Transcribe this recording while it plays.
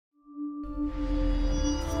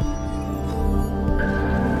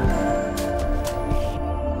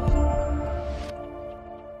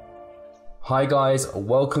Hi guys,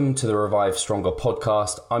 welcome to the Revive Stronger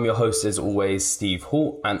podcast. I'm your host as always, Steve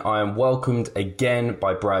Hall, and I am welcomed again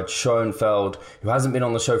by Brad Schoenfeld, who hasn't been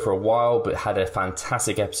on the show for a while, but had a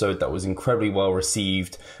fantastic episode that was incredibly well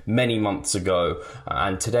received many months ago.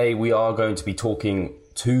 And today we are going to be talking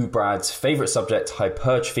to Brad's favorite subject,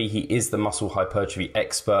 hypertrophy. He is the muscle hypertrophy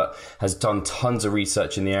expert, has done tons of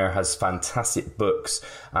research in the area, has fantastic books,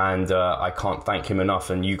 and I can't thank him enough,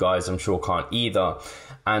 and you guys I'm sure can't either.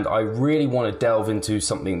 And I really want to delve into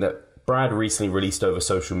something that Brad recently released over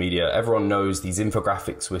social media. Everyone knows these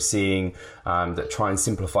infographics we're seeing that try and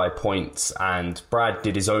simplify points, and Brad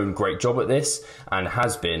did his own great job at this and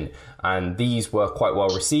has been, and these were quite well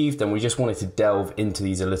received, and we just wanted to delve into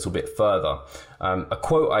these a little bit further. A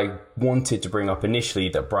quote I wanted to bring up initially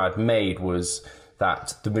that Brad made was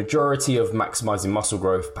that the majority of maximizing muscle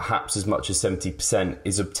growth, perhaps as much as 70%,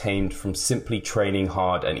 is obtained from simply training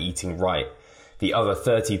hard and eating right. The other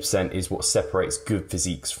 30% is what separates good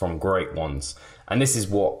physiques from great ones. And this is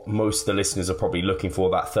what most of the listeners are probably looking for,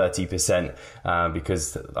 that 30%,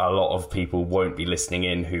 because a lot of people won't be listening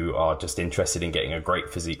in who are just interested in getting a great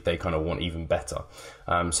physique. They kind of want even better.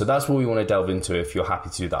 So that's what we want to delve into, if you're happy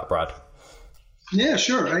to do that, Brad. Yeah,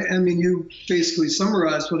 sure. I mean, you basically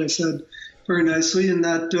summarized what I said very nicely, in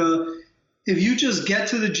that if you just get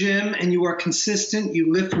to the gym and you are consistent,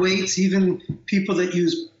 you lift weights, even people that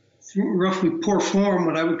use roughly poor form,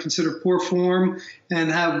 what I would consider poor form, and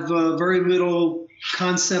have very little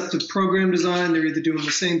concept of program design. They're either doing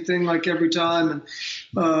the same thing like every time,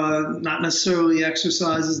 and not necessarily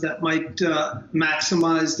exercises that might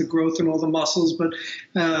maximize the growth in all the muscles, but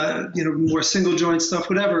more single joint stuff,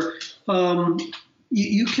 whatever.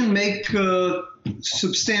 You can make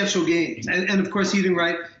substantial gains, and of course eating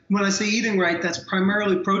right. When I say eating right, that's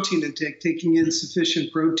primarily protein intake, taking in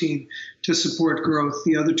sufficient protein to support growth.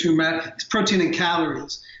 The other two, protein and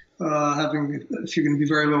calories. If you're going to be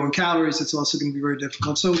very low in calories, it's also going to be very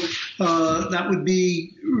difficult. So that would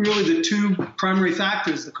be really the two primary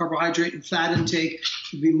factors. The carbohydrate and fat intake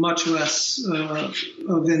would be much less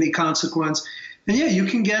of any consequence. And yeah, you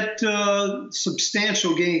can get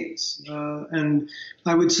substantial gains. And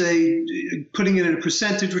I would say putting it in a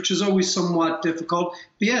percentage, which is always somewhat difficult,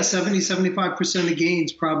 but yeah, 70-75% of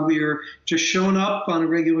gains probably are just showing up on a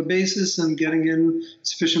regular basis and getting in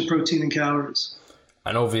sufficient protein and calories.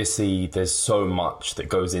 And obviously there's so much that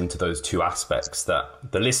goes into those two aspects that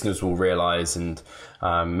the listeners will realize, and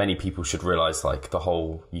many people should realize, like the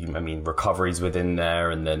whole, recovery's within there,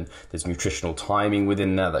 and then there's nutritional timing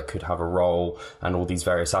within there that could have a role, and all these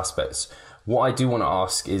various aspects. What I do want to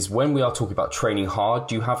ask is, when we are talking about training hard,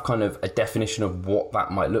 do you have kind of a definition of what that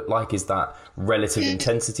might look like? Is that relative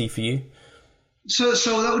intensity for you? So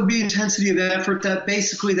that would be intensity of effort. That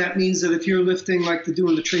means that if you're lifting, like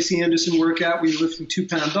doing the Tracy Anderson workout where you're lifting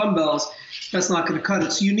 2-pound dumbbells, that's not going to cut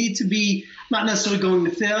it. So you need to be not necessarily going to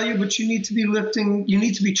failure, but you need to be lifting. You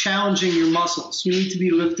need to be challenging your muscles. You need to be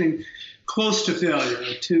lifting close to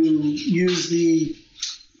failure. To use the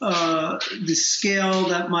scale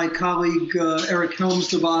that my colleague Eric Helms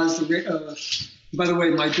devised. By the way,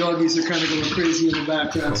 my doggies are kind of going crazy in the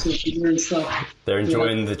background, so if you're hearing stuff, they're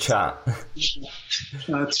enjoying the chat.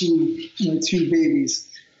 My two babies.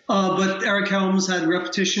 But Eric Helms had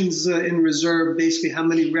repetitions in reserve, basically how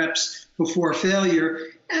many reps before failure.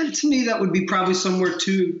 And to me, that would be probably somewhere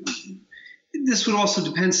this would also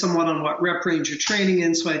depend somewhat on what rep range you're training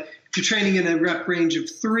in. So if you're training in a rep range of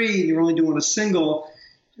 3 and you're only doing a single,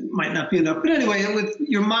 it might not be enough. But anyway, with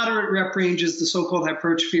your moderate rep range is the so-called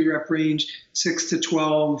hypertrophy rep range, 6 to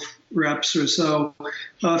 12 reps or so.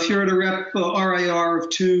 If you're at a rep RIR of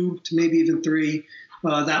 2 to maybe even 3,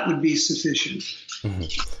 that would be sufficient. Mm-hmm.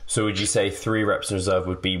 So would you say 3 reps in reserve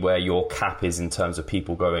would be where your cap is in terms of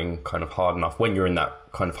people going kind of hard enough when you're in that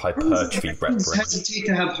kind of hypertrophy rep range? I hesitate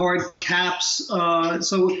to have hard caps.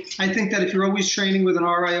 So I think that if you're always training with an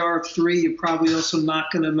RIR of 3, you're probably also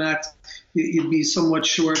not going to max. You'd be somewhat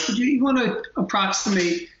short. But you want to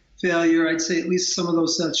approximate failure. I'd say at least some of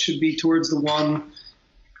those sets should be towards the 1.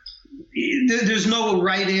 There's no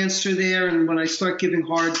right answer there. And when I start giving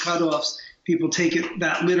hard cutoffs, people take it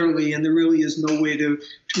that literally, and there really is no way to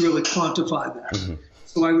really quantify that. Mm-hmm.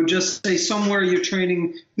 So I would just say somewhere you're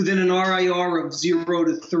training within an RIR of 0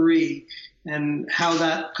 to 3, and how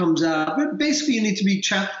that comes out. But basically, you need to be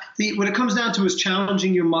what it comes down to is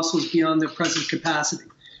challenging your muscles beyond their present capacity.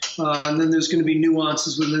 And then there's going to be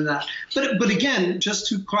nuances within that. But again, just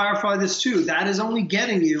to clarify this too, that is only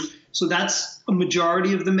getting you. So that's a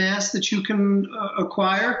majority of the mass that you can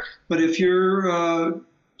acquire. But if you're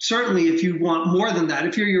certainly if you want more than that,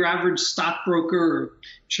 if you're your average stockbroker or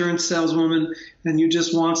insurance saleswoman and you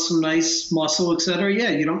just want some nice muscle, et cetera, yeah,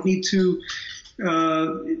 you don't need to,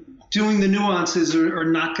 doing the nuances are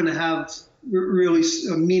not going to have really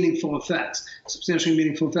meaningful effects, substantially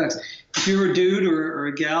meaningful effects. If you're a dude or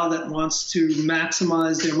a gal that wants to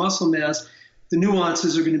maximize their muscle mass, the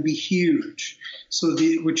nuances are going to be huge. So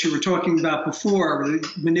what you were talking about before, the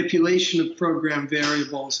manipulation of program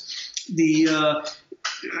variables, the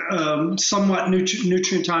somewhat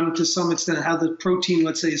nutrient timing to some extent, how the protein,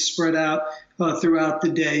 let's say, is spread out throughout the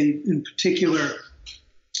day, in particular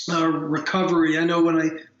recovery. I know when I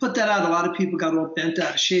put that out, a lot of people got all bent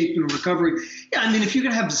out of shape in recovery. Yeah, I mean, if you're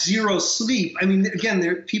going to have zero sleep, I mean, again,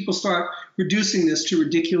 people start reducing this to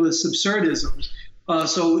ridiculous absurdisms.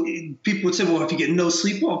 So people would say, well, if you get no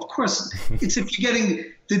sleep, well, of course, it's if you're getting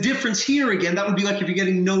the difference here again, that would be like if you're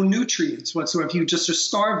getting no nutrients whatsoever, if you just are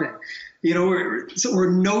starving, or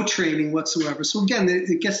no training whatsoever. So again,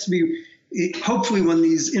 it gets to be, hopefully when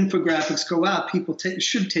these infographics go out, people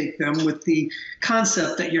should take them with the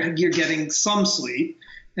concept that you're getting some sleep.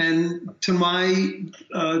 And to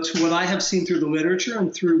what I have seen through the literature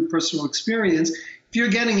and through personal experience, if you're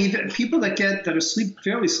getting even people that are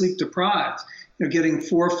fairly sleep deprived, they're getting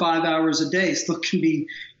 4 or 5 hours a day, still can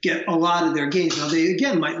get a lot of their gains. Now they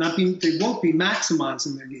again they won't be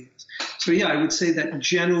maximizing their gains. So yeah, I would say that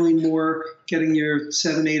generally getting your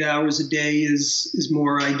 7-8 hours a day is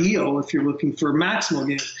more ideal if you're looking for maximal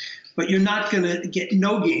gains. But you're not going to get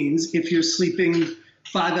no gains if you're sleeping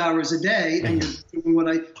 5 hours a day and you're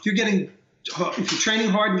doing if you're training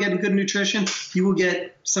hard and getting good nutrition, you will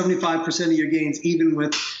get 75% of your gains even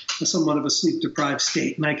with somewhat of a sleep deprived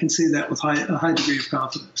state. And I can say that with a high degree of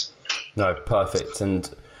confidence. No, perfect. And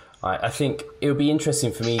I think it would be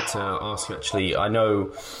interesting for me to ask you, actually, I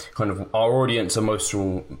know kind of our audience are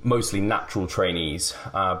mostly natural trainees,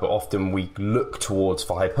 but often we look towards,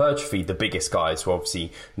 for hypertrophy, the biggest guys who are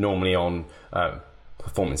obviously normally on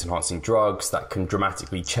performance enhancing drugs that can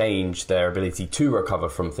dramatically change their ability to recover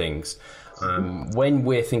from things. When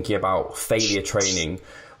we're thinking about failure training,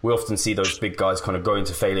 we often see those big guys kind of go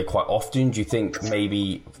into failure quite often. Do you think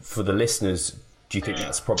maybe for the listeners, do you think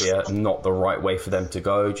that's probably not the right way for them to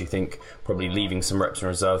go? Do you think probably leaving some reps in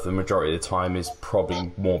reserve the majority of the time is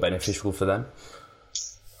probably more beneficial for them?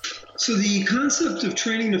 So the concept of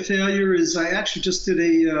training to failure is, I actually just did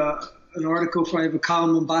an article, I have a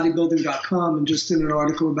column on bodybuilding.com and just did an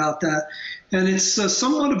article about that. And it's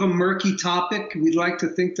somewhat of a murky topic. We'd like to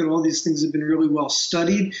think that all these things have been really well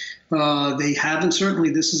studied. They haven't. Certainly,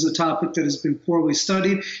 this is a topic that has been poorly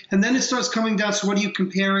studied. And then it starts coming down. So what are you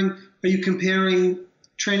comparing? Are you comparing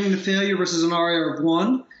training to failure versus an IR of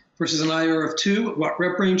 1 versus an IR of 2? What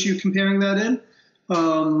rep range are you comparing that in?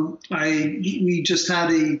 We just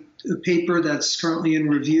had a paper that's currently in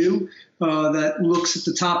review that looks at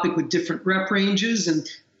the topic with different rep ranges, and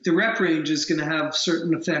the rep range is going to have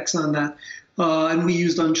certain effects on that. And we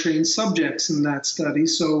used untrained subjects in that study,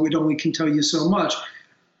 so it only can tell you so much.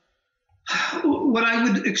 What I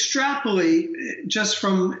would extrapolate just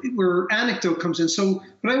from where anecdote comes in. So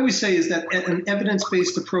what I always say is that an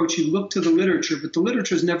evidence-based approach, you look to the literature, but the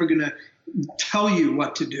literature is never going to tell you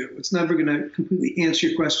what to do. It's never going to completely answer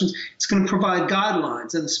your questions. It's going to provide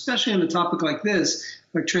guidelines, and especially on a topic like this,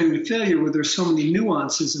 like training to failure, where there's so many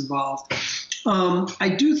nuances involved.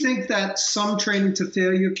 I do think that some training to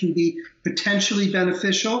failure can be potentially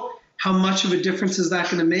beneficial. How much of a difference is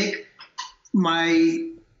that going to make? My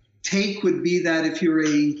take would be that if you're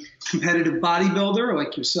a competitive bodybuilder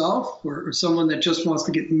like yourself, or someone that just wants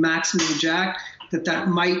to get maximally jacked, that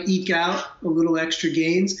might eke out a little extra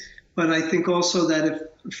gains. But I think also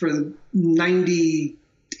that if for 98%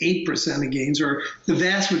 of gains, or the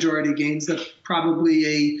vast majority of gains, that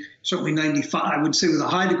probably certainly 95, I would say with a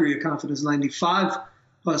high degree of confidence, 95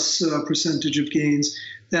 plus percentage of gains,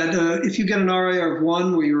 that if you get an RIR of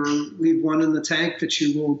 1 where you leave 1 in the tank, that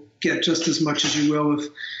you will get just as much as you will if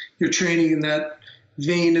you're training in that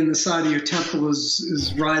vein in the side of your temple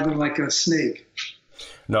is writhing like a snake.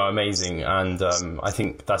 No, amazing. And I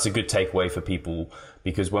think that's a good takeaway for people,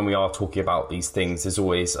 because when we are talking about these things,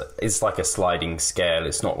 it's like a sliding scale.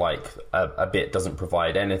 It's not like a bit doesn't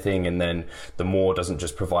provide anything, and then the more doesn't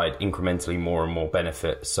just provide incrementally more and more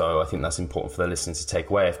benefit. So I think that's important for the listeners to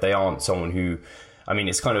take away. If they aren't someone who, I mean,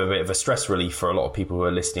 it's kind of a bit of a stress relief for a lot of people who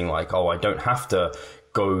are listening, like, oh, I don't have to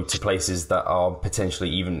go to places that are potentially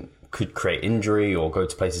even could create injury, or go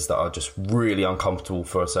to places that are just really uncomfortable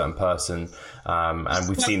for a certain person. And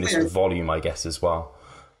we've seen this with volume, I guess, as well.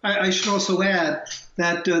 I should also add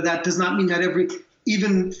that that does not mean that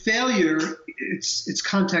even failure, it's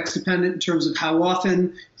context dependent in terms of how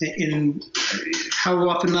often,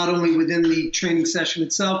 not only within the training session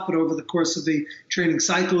itself, but over the course of the training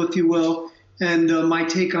cycle, if you will. And my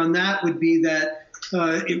take on that would be that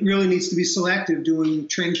it really needs to be selective. Doing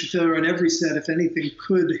training to failure on every set, if anything,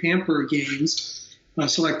 could hamper gains.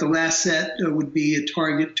 So like the last set would be a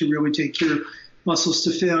target to really take your muscles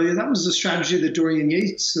to failure. That was the strategy that Dorian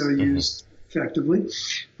Yates used effectively.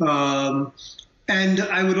 And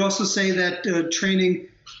I would also say that training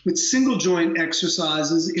with single joint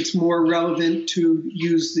exercises, it's more relevant to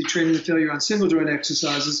use the training to failure on single joint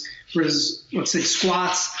exercises, whereas, let's say,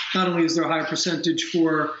 squats, not only is there a higher percentage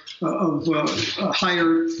of a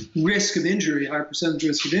higher risk of injury, higher percentage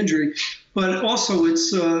risk of injury, but also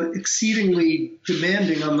it's exceedingly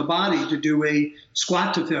demanding on the body to do a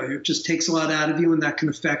squat to failure. It just takes a lot out of you, and that can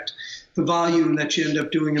affect the volume that you end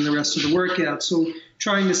up doing in the rest of the workout. So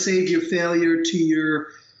trying to save your failure to your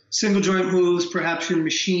single joint moves, perhaps your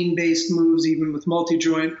machine-based moves, even with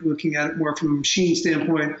multi-joint, looking at it more from a machine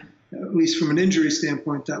standpoint, at least from an injury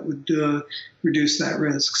standpoint, that would reduce that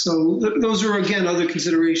risk. So those are, again, other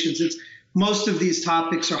considerations. Most of these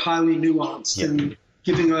topics are highly nuanced, and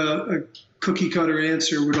giving a cookie cutter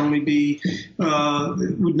answer would not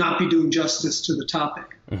be doing justice to the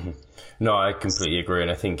topic. Mm-hmm. No, I completely agree.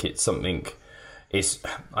 And I think it's something,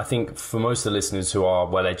 I think for most of the listeners who are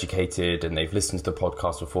well educated and they've listened to the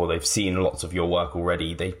podcast before, they've seen lots of your work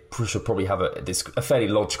already, they should probably have a fairly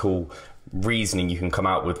logical reasoning you can come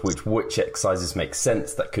out with which exercises make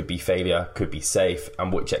sense that could be failure, could be safe,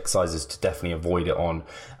 and which exercises to definitely avoid it on,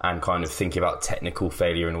 and kind of think about technical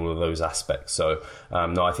failure and all of those aspects. So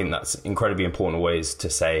no, I think that's incredibly important ways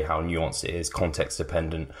to say how nuanced it is, context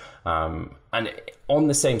dependent. And on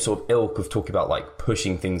the same sort of ilk of talking about like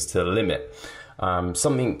pushing things to the limit,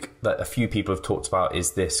 something that a few people have talked about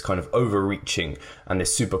is this kind of overreaching and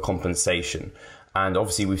this super compensation. And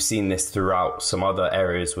obviously we've seen this throughout some other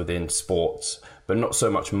areas within sports, but not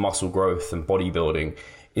so much muscle growth and bodybuilding.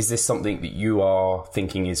 Is this something that you are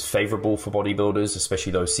thinking is favorable for bodybuilders,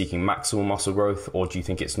 especially those seeking maximal muscle growth, or do you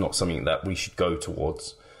think it's not something that we should go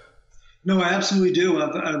towards? No, I absolutely do.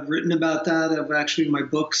 I've written about that. I've actually, in my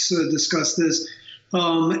books, discussed this.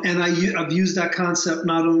 And I've used that concept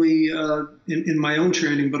not only in my own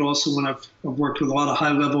training, but also when I've worked with a lot of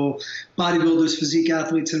high-level bodybuilders, physique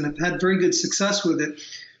athletes, and I've had very good success with it.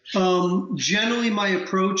 Generally, my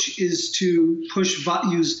approach is to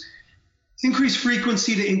use increased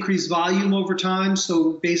frequency to increase volume over time.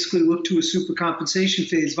 So basically look to a super compensation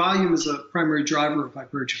phase. Volume is a primary driver of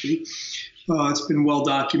hypertrophy. It's been well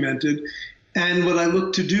documented. And what I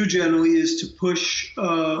look to do generally is to push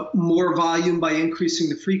more volume by increasing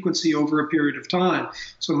the frequency over a period of time.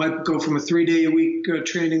 So I might go from a 3-day-a-week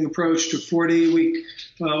training approach to a 4-day-a-week,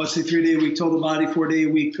 let's say 3-day-a-week total body,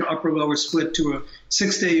 4-day-a-week upper-lower split, to a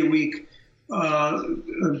 6-day-a-week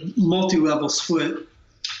multi-level split.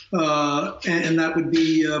 And that would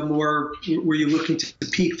be more where you're looking to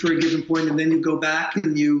peak for a given point, and then you go back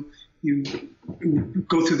and you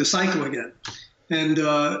go through the cycle again. And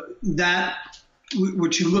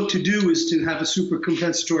what you look to do is to have a super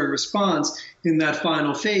compensatory response in that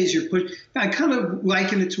final phase. I kind of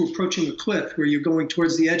liken it to approaching a cliff, where you're going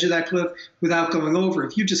towards the edge of that cliff without going over.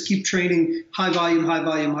 If you just keep training high volume,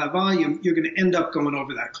 you're going to end up going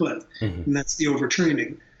over that cliff. Mm-hmm. And that's the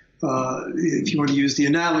overtraining. If you want to use the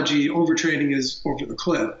analogy, overtraining is over the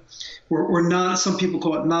cliff. Or not, some people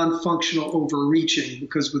call it non-functional overreaching,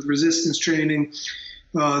 because with resistance training,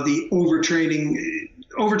 the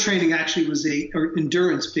overtraining actually was a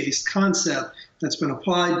endurance-based concept that's been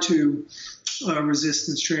applied to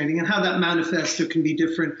resistance training, and how that manifests there can be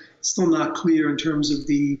different. Still not clear in terms of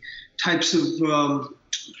the types of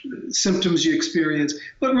symptoms you experience,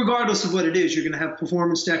 but regardless of what it is, you're going to have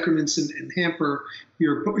performance decrements and hamper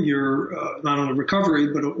your not only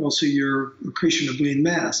recovery but also your accretion of lean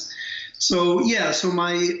mass. So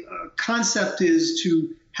my concept is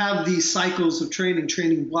to have these cycles of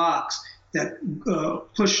training blocks that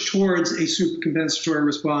push towards a super compensatory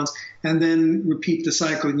response, and then repeat the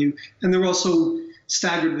cycle. And they're also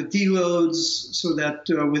staggered with deloads, so that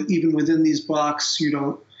even within these blocks, you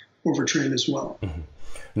don't overtrain as well. Mm-hmm.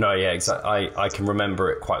 No, yeah, exactly. I can remember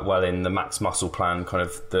it quite well in the Max Muscle Plan, kind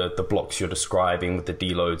of the blocks you're describing with the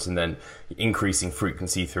deloads, and then increasing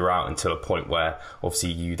frequency throughout until a point where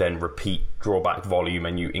obviously you then repeat, draw back volume,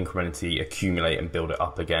 and you incrementally accumulate and build it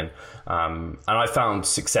up again. And I found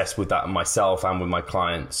success with that myself and with my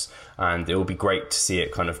clients, and it will be great to see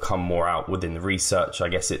it kind of come more out within the research. I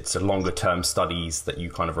guess it's a longer term studies that you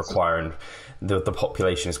kind of require, and the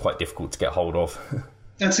population is quite difficult to get hold of.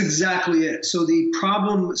 That's exactly it. So the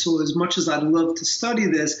problem, so as much as I'd love to study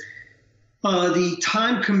this, the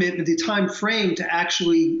time commitment, the time frame to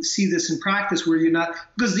actually see this in practice where you're not,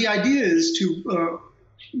 because the idea is to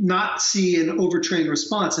not see an overtrained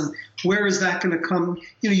response. And where is that going to come?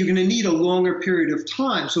 You're going to need a longer period of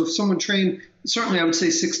time. So if someone trained, certainly I would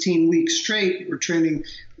say 16 weeks straight, we're training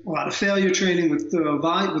a lot of failure training with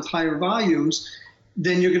higher volumes,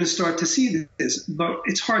 then you're going to start to see this. But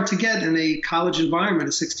it's hard to get in a college environment,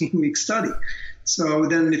 a 16-week study. So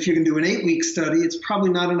then if you can do an 8-week study, it's probably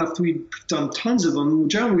not enough. We've done tons of them.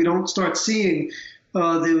 Generally, we don't start seeing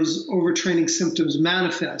those overtraining symptoms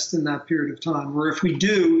manifest in that period of time. Or if we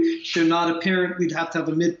do, they're not apparent. We'd have to have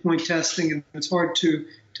a midpoint testing, and it's hard to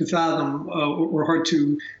fathom or hard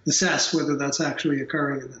to assess whether that's actually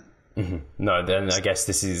occurring in that. Mm-hmm. No, then I guess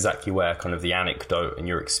this is exactly where kind of the anecdote and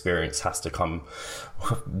your experience has to come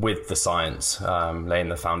with the science, laying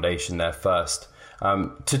the foundation there first.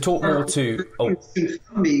 To talk more to...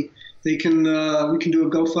 we can do a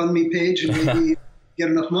GoFundMe page, and maybe get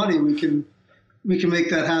enough money, we can make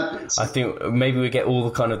that happen. I think maybe we get all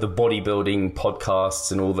the kind of the bodybuilding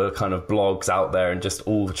podcasts and all the kind of blogs out there and just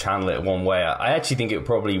all channel it one way. I actually think it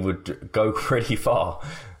probably would go pretty far.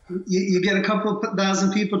 You get a couple of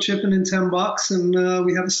thousand people chipping in $10 and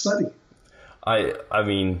we have a study. I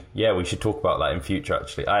mean, yeah, we should talk about that in future,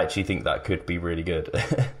 actually. I actually think that could be really good.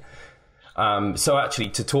 So actually,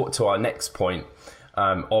 to talk to our next point,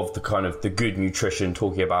 of the kind of the good nutrition,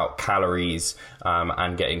 talking about calories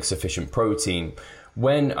and getting sufficient protein,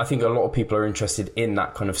 when I think a lot of people are interested in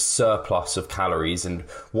that kind of surplus of calories and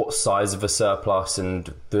what size of a surplus,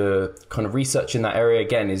 and the kind of research in that area,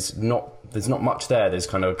 again, there's not much there. There's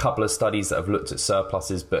kind of a couple of studies that have looked at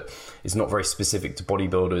surpluses, but it's not very specific to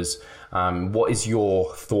bodybuilders. What is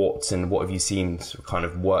your thoughts, and what have you seen kind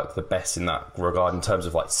of work the best in that regard in terms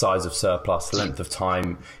of like size of surplus, length of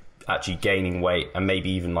time, actually gaining weight, and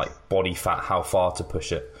maybe even like body fat, how far to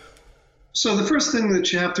push it? So the first thing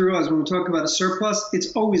that you have to realize when we talk about a surplus,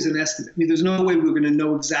 it's always an estimate. I mean, there's no way we're going to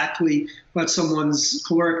know exactly what someone's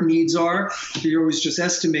caloric needs are. You're always just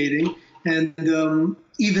estimating. And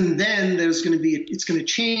even then, it's going to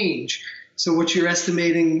change. So what you're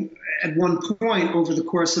estimating at one point over the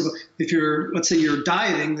course of, let's say you're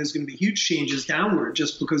dieting, there's going to be huge changes downward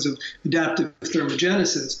just because of adaptive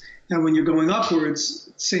thermogenesis. And when you're going upwards,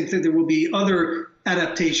 same thing, there will be other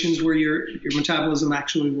adaptations where your metabolism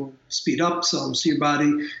actually will speed up some. So your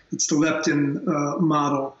body, it's the leptin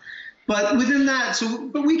model. But within that,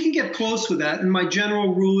 but we can get close with that. And my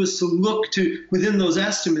general rule is to look to, within those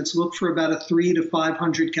estimates, look for about a 300 to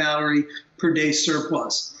 500 calorie per day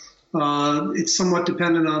surplus. It's somewhat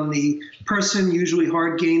dependent on the person, usually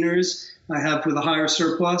hard gainers I have with a higher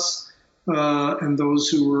surplus. And those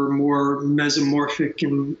who are more mesomorphic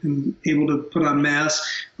and able to put on mass,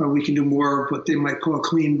 we can do more of what they might call a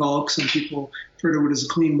clean bulk. Some people refer to it as a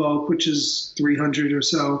clean bulk, which is 300 or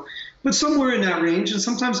so. But somewhere in that range, and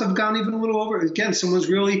sometimes I've gone even a little over. Again,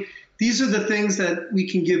 these are the things that we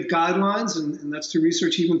can give guidelines, and that's through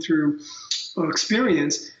research, even through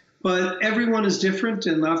experience. But everyone is different,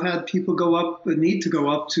 and I've had people need to go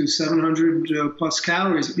up to 700 plus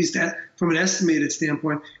calories, at least from an estimated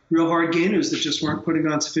standpoint, real hard gainers that just weren't putting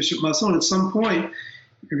on sufficient muscle. And at some point,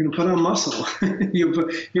 you're going to put on muscle. You're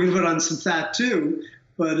going to put on some fat too.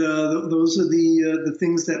 But those are the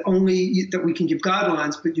things that we can give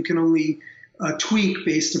guidelines, but you can only tweak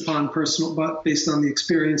based on the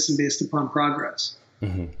experience and based upon progress.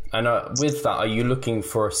 Mm-hmm. And with that, are you looking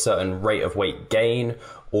for a certain rate of weight gain,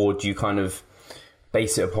 or do you kind of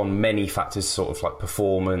base it upon many factors, sort of like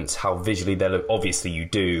performance, how visually they look? Obviously you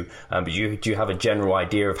do, but do you have a general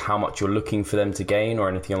idea of how much you're looking for them to gain or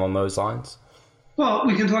anything along those lines? Well,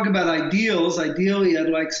 we can talk about ideals. Ideally, I'd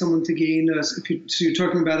like someone to gain, so you're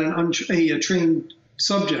talking about a trained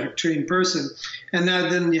subject, trained person, and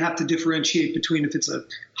then you have to differentiate between if it's a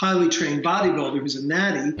highly trained bodybuilder who's a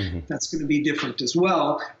natty, mm-hmm. That's going to be different as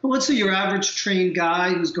well. But let's say your average trained guy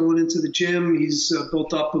who's going into the gym, he's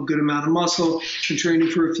built up a good amount of muscle, been training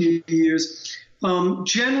for a few years.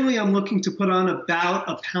 Generally, I'm looking to put on about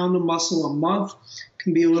a pound of muscle a month.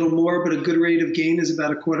 Can be a little more, but a good rate of gain is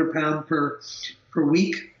about a quarter pound per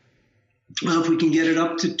week. If we can get it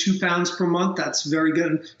up to 2 pounds per month, that's very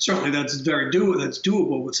good. And certainly that's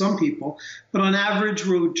doable with some people. But on average,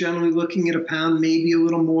 we're generally looking at a pound, maybe a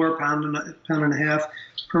little more, pound and a half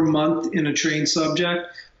per month in a trained subject.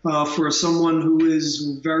 For someone who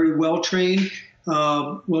is very well-trained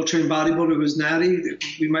bodybuilder who's natty,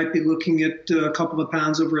 we might be looking at a couple of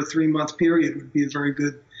pounds over a 3-month period would be a very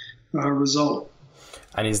good result.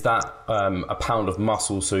 And is that a pound of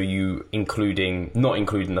muscle? So you not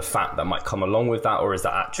including the fat that might come along with that, or is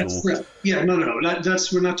that actual? Yeah, no.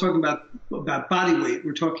 We're not talking about body weight.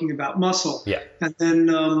 We're talking about muscle. Yeah. And then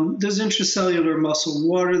there's intracellular muscle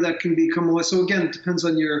water that can become away. So again, it depends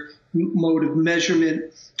on your mode of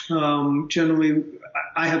measurement. Generally,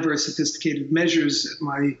 I have very sophisticated measures at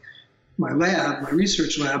my lab, my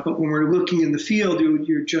research lab, but when we're looking in the field,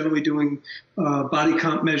 you're generally doing body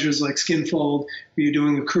comp measures like Schoenfeld, where you're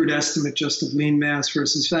doing a crude estimate just of lean mass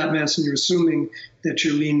versus fat mass, and you're assuming that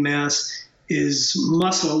your lean mass is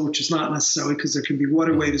muscle, which is not necessarily, because there can be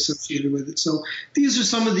water weight associated with it. So these are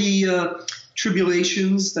some of the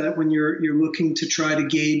tribulations that when you're looking to try to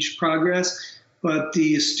gauge progress, but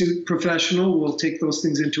the astute professional will take those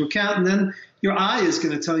things into account, and then your eye is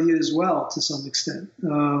going to tell you as well to some extent.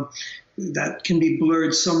 That can be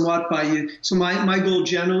blurred somewhat by you. So my goal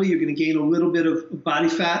generally, you're going to gain a little bit of body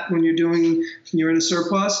fat when you're in a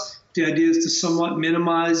surplus. The idea is to somewhat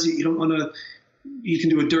minimize. You don't want to. You can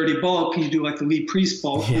do a dirty bulk. You do like the Lee Priest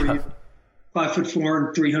bulk, where you're 5'4"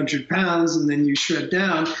 and 300 pounds, and then you shred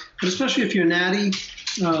down. But especially if you're natty,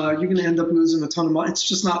 you're going to end up losing a ton of muscle. It's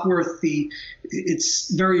just not worth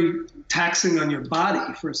it's very taxing on your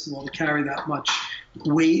body, first of all, to carry that much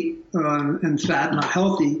weight and fat, not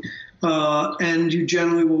healthy. And you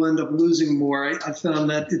generally will end up losing more. I found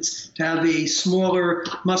that it's to have a smaller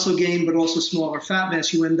muscle gain, but also smaller fat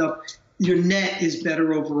mass, your net is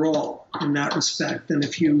better overall in that respect than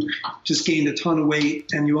if you just gained a ton of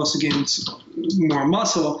weight and you also gained more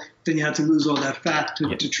muscle, then you had to lose all that fat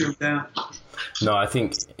to trim down. No, I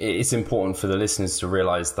think it's important for the listeners to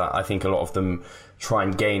realize that I think a lot of them try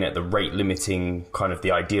and gain at the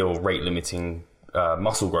the ideal rate limiting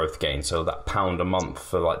muscle growth gain. So that pound a month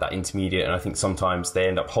for like that intermediate. And I think sometimes they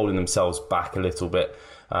end up holding themselves back a little bit,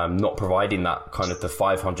 not providing that kind of the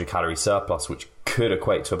 500 calorie surplus, which could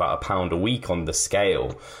equate to about a pound a week on the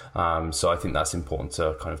scale. So I think that's important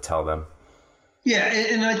to kind of tell them. Yeah,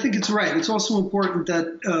 and I think it's right. It's also important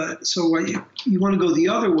that you want to go the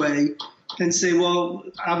other way and say, well,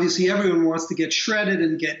 obviously everyone wants to get shredded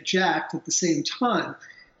and get jacked at the same time.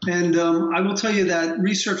 And I will tell you that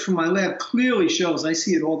research from my lab clearly shows, I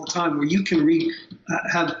see it all the time, where you can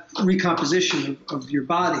have recomposition of your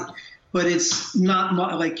body. But it's not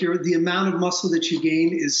like the amount of muscle that you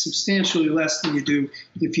gain is substantially less than you do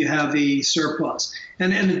if you have a surplus.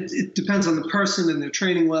 And it depends on the person and their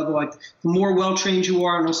training level. Like the more well-trained you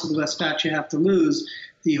are and also the less fat you have to lose,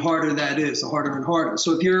 the harder that is, the harder and harder.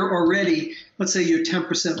 So if you're already, let's say you're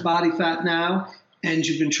 10% body fat now, and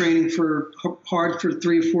you've been training hard for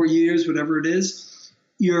 3 or 4 years, whatever it is,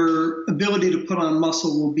 your ability to put on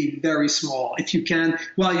muscle will be very small. If you can,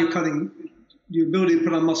 while you're cutting, your ability to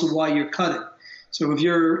put on muscle while you're cutting. So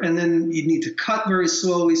and then you need to cut very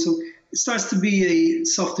slowly. So it starts to be a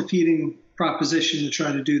self-defeating proposition to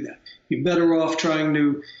try to do that. You're better off trying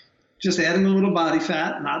to just adding a little body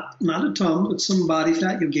fat, not a ton, but some body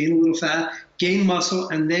fat. You'll gain a little fat, gain muscle,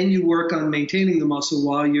 and then you work on maintaining the muscle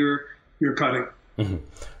while you're cutting. Mm-hmm.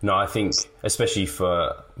 No, I think especially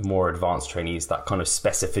for more advanced trainees, that kind of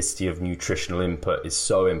specificity of nutritional input is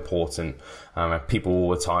so important. People all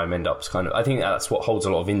the time end up I think that's what holds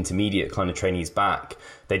a lot of intermediate kind of trainees back.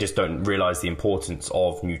 They just don't realize the importance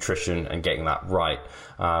of nutrition and getting that right.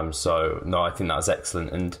 So no, I think that's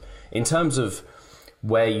excellent. And in terms of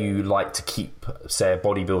where you like to keep, say, a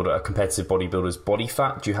competitive bodybuilder's body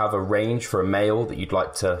fat, do you have a range for a male that you'd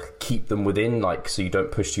like to keep them within, like so you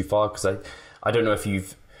don't push too far? Because I don't know if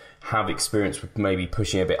you've have experience with maybe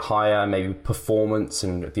pushing a bit higher, maybe performance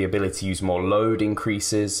and the ability to use more load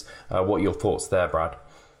increases. What are your thoughts there, Brad?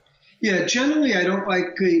 Yeah, generally I don't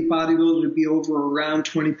like a bodybuilder to be over around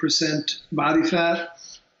 20% body fat.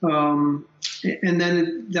 And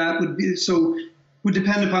then that would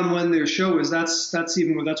depend upon when their show is. That's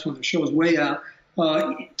when their show is way out.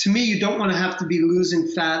 To me, you don't want to have to be losing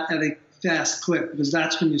fat at a fast clip, because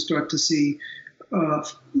that's when you start to see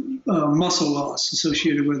muscle loss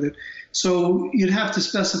associated with it. So you'd have to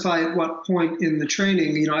specify at what point in the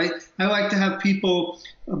training. I like to have a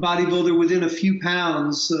bodybuilder within a few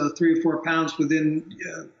pounds, 3 or 4 pounds within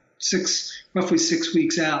roughly 6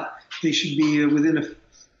 weeks out. They should be within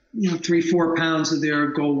 3-4 pounds of their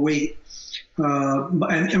goal weight. And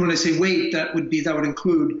when I say weight, that would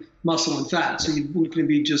include muscle and fat. So you're going to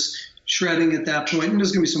be just shredding at that point, and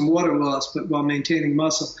there's going to be some water loss, but while maintaining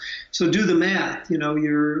muscle. So do the math.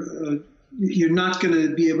 You're not going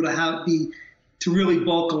to be able to really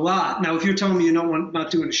bulk a lot. Now, if you're telling me you're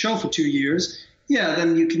not doing a show for 2 years, yeah,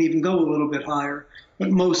 then you can even go a little bit higher. But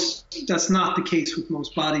that's not the case with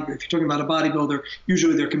most bodybuilders. If you're talking about a bodybuilder,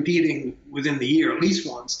 usually they're competing within the year at least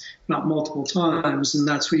once, not multiple times. And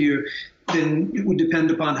that's where then it would depend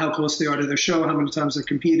upon how close they are to their show, how many times they're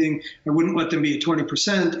competing. I wouldn't let them be at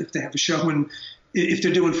 20% if they have a show, and if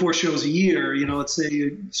they're doing 4 shows a year, let's say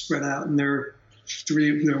you spread out and they're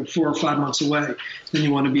 4 or 5 months away, then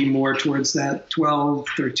you want to be more towards that 12,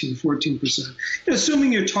 13, 14%.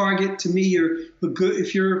 Assuming your target, to me,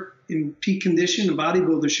 if you're in peak condition, a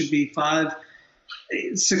bodybuilder should be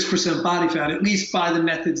 6% body fat, at least by the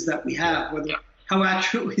methods that we have. How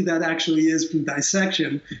accurately that actually is from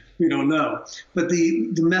dissection, we don't know. But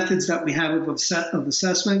the methods that we have of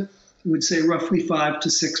assessment would say roughly 5 to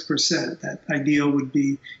 6%. That ideal would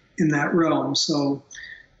be in that realm. So,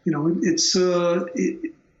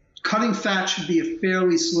 cutting fat should be a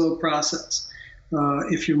fairly slow process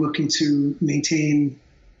if you're looking to maintain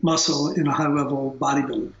muscle in a high-level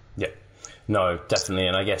bodybuilder. Yeah, no, definitely.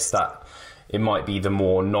 And I guess that it might be the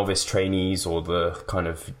more novice trainees or the kind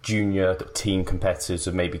of junior team competitors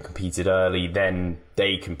who maybe competed early, then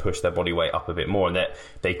they can push their body weight up a bit more, and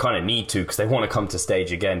they kind of need to because they want to come to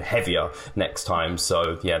stage again heavier next time.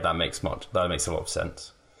 So yeah, that makes a lot of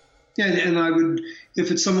sense. Yeah, and I would,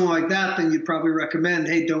 if it's someone like that, then you'd probably recommend,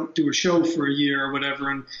 hey, don't do a show for a year or whatever,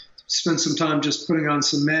 and spend some time just putting on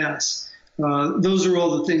some mass. Those are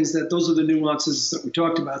all the things those are the nuances that we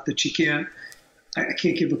talked about that I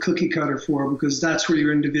can't give a cookie cutter for, because that's where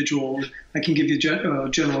you're individual. I can give you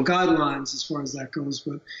general guidelines as far as that goes,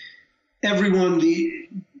 but everyone,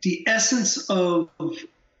 the essence of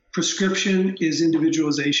prescription is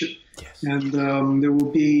individualization. Yes. And there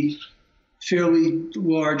will be fairly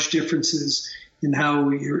large differences in how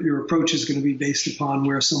your approach is going to be based upon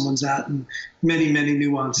where someone's at, and many, many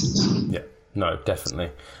nuances. Yeah, no,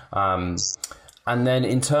 definitely. And then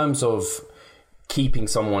in terms of keeping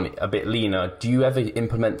someone a bit leaner, do you ever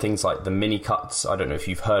implement things like the mini cuts? I don't know if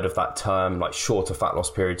you've heard of that term, like shorter fat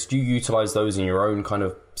loss periods. Do you utilize those in your own kind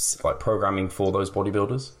of like programming for those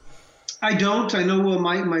bodybuilders? I don't. I know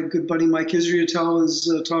my good buddy Mike Israetel has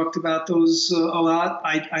talked about those a lot.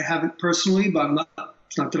 I haven't personally, but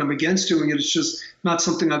it's not that I'm against doing it. It's just not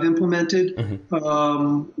something I've implemented.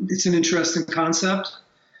 Mm-hmm. It's an interesting concept.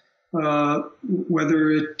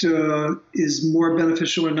 Whether it is more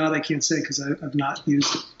beneficial or not, I can't say because I've not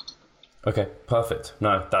used it. Okay, perfect.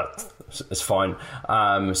 No, that's fine.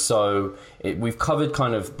 So we've covered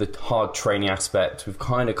kind of the hard training aspect. We've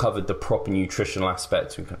kind of covered the proper nutritional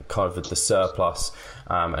aspect. We've covered the surplus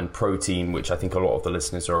and protein, which I think a lot of the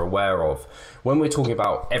listeners are aware of. When we're talking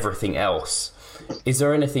about everything else, is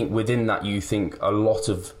there anything within that you think a lot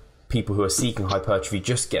of people who are seeking hypertrophy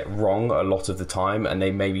just get wrong a lot of the time, and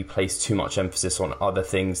they maybe place too much emphasis on other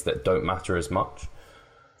things that don't matter as much?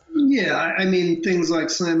 Yeah, I mean, things like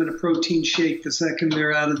slamming a protein shake the second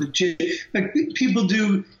they're out of the gym. Like, people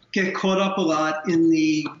do get caught up a lot in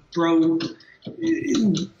the bro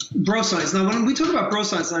science. Now, when we talk about bro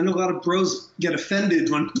science, I know a lot of bros get offended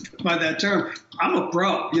by that term. I'm a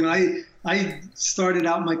bro. I started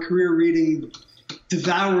out my career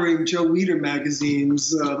devouring Joe Weider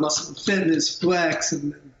magazines, Muscle and Fitness, Flex,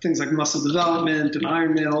 and things like Muscle Development and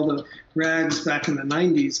Ironman, all the rags back in the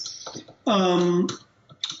 90s.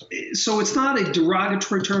 So it's not a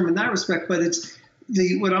derogatory term in that respect, but it's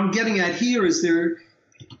what I'm getting at here is they're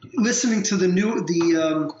listening to the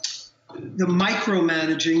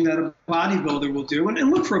micromanaging that a bodybuilder will do.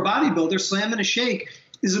 And look, for a bodybuilder, slamming a shake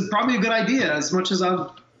is probably a good idea. As much as I've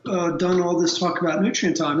done all this talk about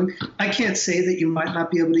nutrient timing, I can't say that you might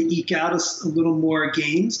not be able to eke out a little more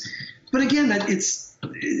gains. But again,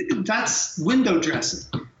 that's window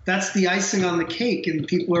dressing. That's the icing on the cake. And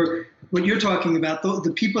what you're talking about,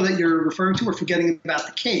 the people that you're referring to are forgetting about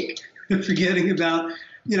the cake. They're forgetting about,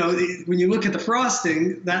 when you look at the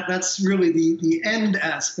frosting, that's really the end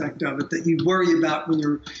aspect of it that you worry about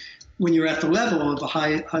when you're at the level of a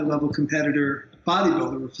high level competitor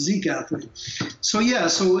bodybuilder or physique athlete. So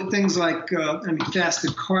things like fasted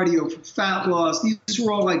cardio for fat loss, these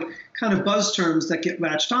are all like kind of buzz terms that get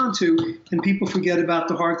latched onto, and people forget about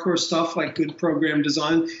the hardcore stuff like good program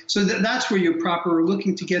design. So that's where you're proper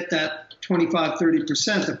looking to get that 25,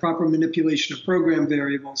 30%, the proper manipulation of program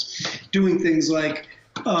variables, doing things like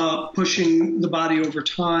pushing the body over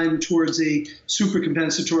time towards a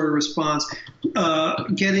supercompensatory response,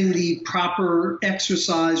 getting the proper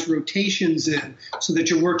exercise rotations in so that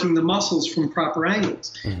you're working the muscles from proper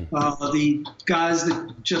angles. Mm-hmm. The guys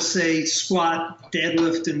that just say squat,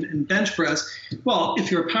 deadlift, and bench press, well,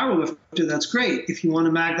 if you're a power lifter, that's great. If you want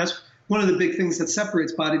to that's one of the big things that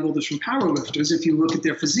separates bodybuilders from power lifters. If you look at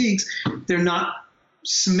their physiques, they're not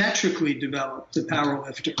symmetrically developed, the power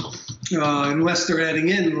lifter, unless they're adding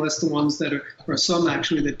in, unless the ones that are some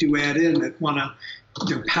actually that do add in, that want to,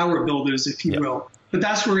 they're power builders, if you will. But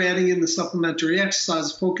that's where we're adding in the supplementary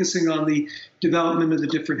exercise, focusing on the development of the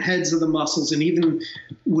different heads of the muscles. And even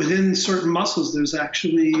within certain muscles, there's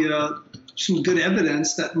actually some good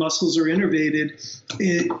evidence that muscles are innervated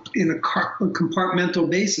in a compartmental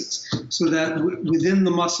basis, so that within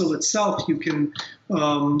the muscle itself, you can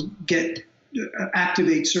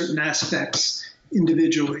activate certain aspects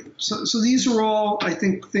individually. So these are all, I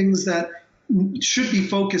think, things that should be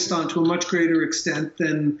focused on to a much greater extent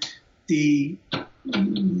than the,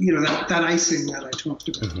 that icing that I talked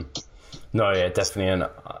about. Mm-hmm. No, yeah, definitely. And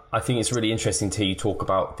I think it's really interesting to hear you talk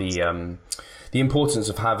about the importance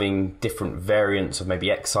of having different variants of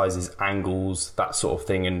maybe exercises, angles, that sort of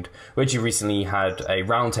thing. And we actually recently had a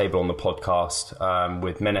roundtable on the podcast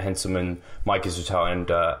with Menna Henselman, Mike Israel,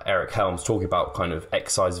 and Eric Helms talking about kind of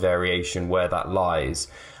exercise variation, where that lies.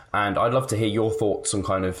 And I'd love to hear your thoughts on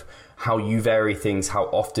kind of how you vary things, how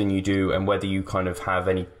often you do, and whether you kind of have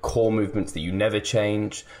any core movements that you never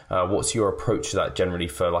change. What's your approach to that generally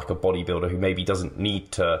for like a bodybuilder who maybe doesn't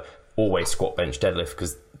need to always squat, bench, deadlift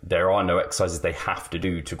because there are no exercises they have to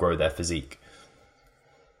do to grow their physique?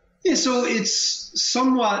 Yeah, so it's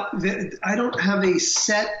somewhat, I don't have a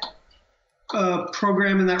set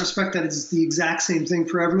program in that respect that is the exact same thing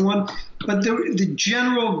for everyone, but the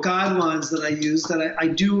general guidelines that I use, that I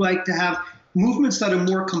do like to have movements that are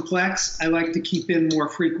more complex, I like to keep in more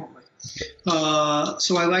frequently.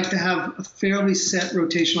 So I like to have a fairly set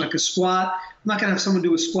rotation, like a squat. I'm not going to have someone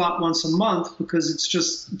do a squat once a month because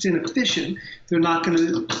it's inefficient.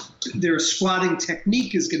 Their squatting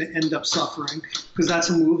technique is going to end up suffering, because that's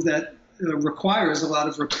a move that requires a lot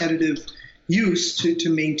of repetitive use to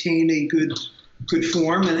maintain a good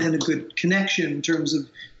form and a good connection in terms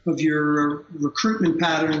of your recruitment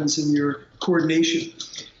patterns and your coordination.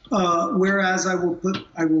 Whereas I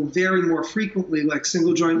will vary more frequently, like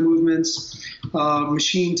single joint movements,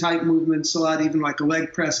 machine type movements, a lot, even like a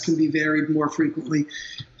leg press can be varied more frequently.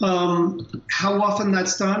 How often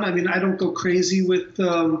that's done? I mean, I don't go crazy with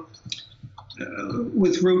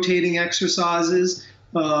rotating exercises.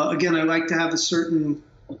 Again, I like to have a certain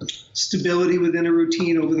stability within a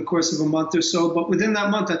routine over the course of a month or so. But within that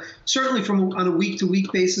month, certainly on a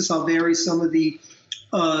week-to-week basis, I'll vary some of the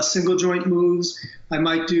single joint moves. I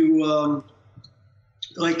might do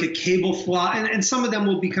like a cable fly, and some of them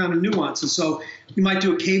will be kind of nuances. So you might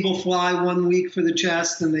do a cable fly one week for the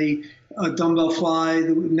chest, and a dumbbell fly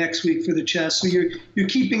the next week for the chest. So you're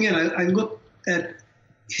keeping in. I look at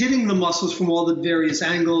hitting the muscles from all the various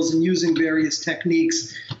angles and using various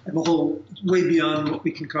techniques. I have a whole, way beyond what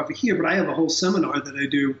we can cover here, but I have a whole seminar that I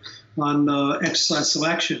do on exercise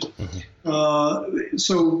selection. Mm-hmm.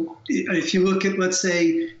 So if you look at, let's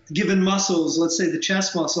say, given muscles, let's say the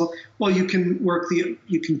chest muscle, well, you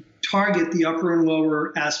can target the upper and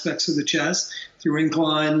lower aspects of the chest through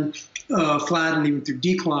incline, flat, and even through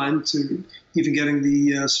decline, to even getting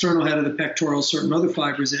the sternal head of the pectoral, certain other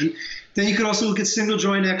fibers in. Then you could also look at single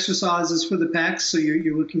joint exercises for the pecs, so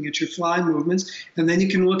you're looking at your fly movements. And then you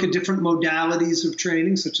can look at different modalities of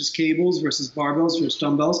training, such as cables versus barbells versus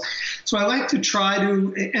dumbbells. So I like to try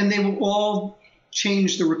to, and they will all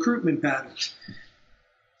change the recruitment patterns.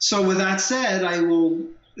 So with that said, I will,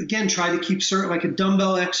 again, try to keep certain, like a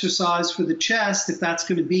dumbbell exercise for the chest, if that's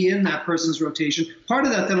going to be in that person's rotation. Part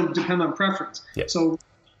of that then will depend on preference. Yeah. So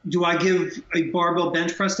do I give a barbell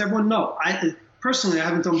bench press to everyone? No. Personally, I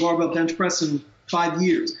haven't done barbell bench press in 5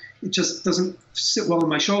 years. It just doesn't sit well on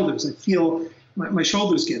my shoulders. I feel my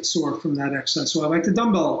shoulders get sore from that exercise. So I like the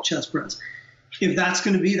dumbbell chest press. If that's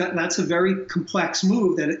going to be that's a very complex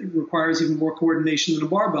move that it requires even more coordination than a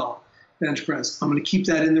barbell bench press. I'm going to keep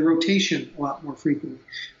that in the rotation a lot more frequently.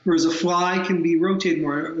 Whereas a fly can be rotated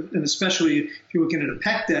more, and especially if you're looking at a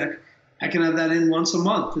pec deck, I can have that in once a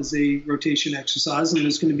month as a rotation exercise, and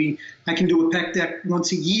I can do a pec deck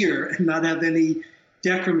once a year and not have any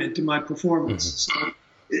decrement to my performance. Mm-hmm.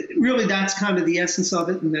 So really that's kind of the essence of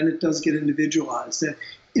it, and then it does get individualized.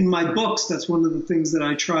 In my books, that's one of the things that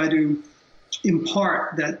I try to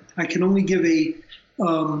impart, that I can only give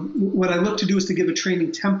what I look to do is to give a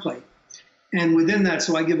training template. And within that,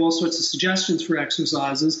 so I give all sorts of suggestions for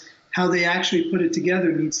exercises. How they actually put it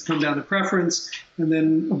together needs to come down to preference, and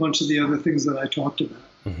then a bunch of the other things that I talked about.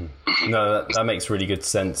 Mm-hmm. No, that makes really good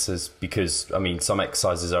sense, because, I mean, some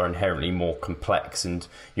exercises are inherently more complex and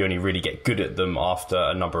you only really get good at them after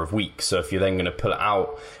a number of weeks. So if you're then going to pull it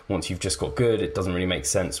out once you've just got good, it doesn't really make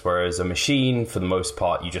sense. Whereas a machine, for the most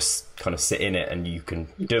part, you just kind of sit in it and you can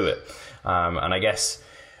do it. And I guess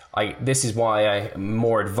this is why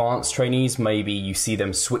more advanced trainees, maybe you see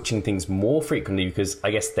them switching things more frequently, because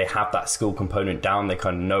I guess they have that skill component down. They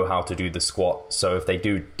kind of know how to do the squat. So if they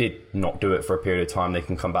did not do it for a period of time, they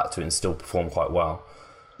can come back to it and still perform quite well.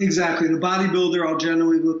 Exactly. The bodybuilder, I'll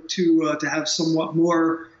generally look to have somewhat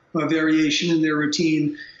more variation in their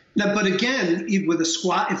routine. Now, but again, with a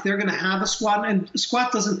squat, if they're going to have a squat, and a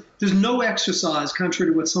squat there's no exercise,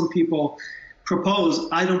 contrary to what some people propose.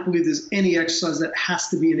 I don't believe there's any exercise that has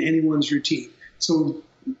to be in anyone's routine. So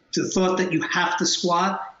the thought that you have to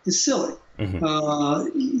squat is silly.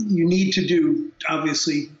 Mm-hmm. You need to do,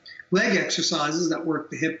 obviously, leg exercises that work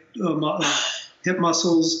the hip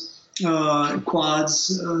muscles,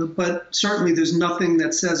 quads, but certainly there's nothing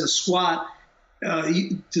that says a squat.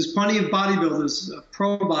 There's plenty of bodybuilders,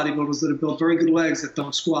 pro bodybuilders that have built very good legs that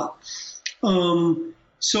don't squat.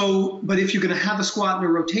 But if you're going to have a squat in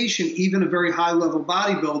a rotation, even a very high-level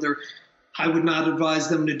bodybuilder, I would not advise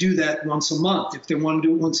them to do that once a month. If they want to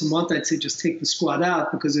do it once a month, I'd say just take the squat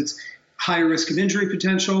out, because it's high risk of injury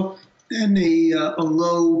potential and a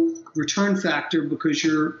low return factor, because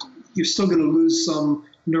you're still going to lose some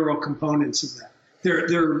neural components of that.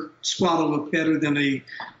 Their squat will look better than a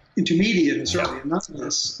intermediate, and certainly not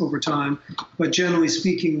less over time. But generally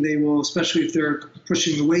speaking, they will, especially if they're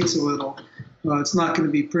pushing the weights a little. It's not going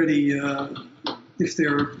to be pretty if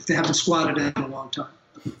they haven't squatted in a long time.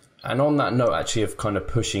 And on that note, actually, of kind of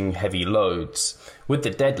pushing heavy loads, with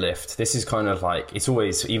the deadlift, this is kind of like, it's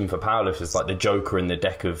always, even for powerlifters, like the joker in the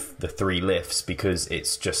deck of the 3 lifts, because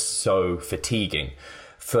it's just so fatiguing.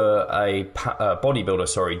 For a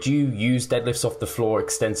bodybuilder, do you use deadlifts off the floor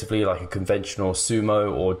extensively, like a conventional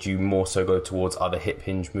sumo, or do you more so go towards other hip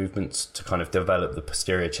hinge movements to kind of develop the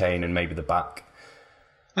posterior chain and maybe the back?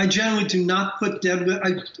 I generally do not put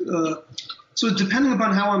deadlift. So depending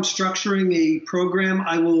upon how I'm structuring a program,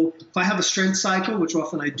 I will, if I have a strength cycle, which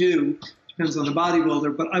often I do, depends on the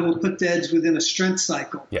bodybuilder, but I will put deads within a strength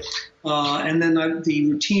cycle. Yeah. And then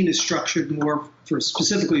the routine is structured more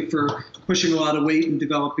specifically for pushing a lot of weight and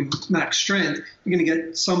developing max strength. You're going to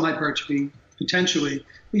get some hypertrophy potentially.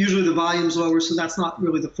 Usually the volume's lower, so that's not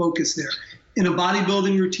really the focus there. In a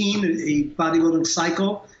bodybuilding routine, a bodybuilding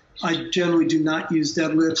cycle, I generally do not use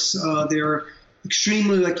deadlifts. They're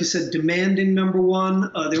extremely, like you said, demanding, number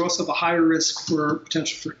one. They also have a higher risk for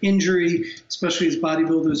potential for injury, especially as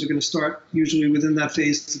bodybuilders are going to start usually within that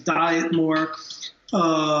phase to diet more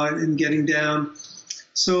and getting down.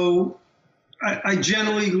 So I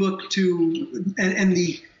generally look to,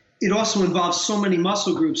 it also involves so many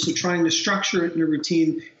muscle groups, so trying to structure it in a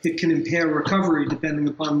routine, it can impair recovery depending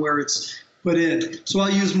upon where it's put in. So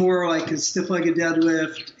I'll use more like a stiff-legged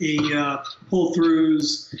deadlift, a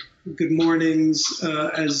pull-throughs, good mornings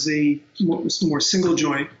as a more single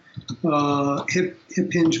joint hip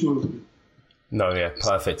hinge movement. No, yeah,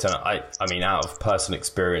 perfect. And I mean, out of personal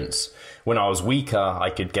experience, when I was weaker, I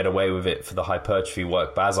could get away with it for the hypertrophy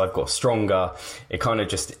work. But as I've got stronger, it kind of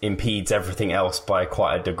just impedes everything else by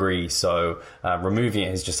quite a degree. So removing it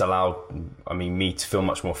has just allowed, me to feel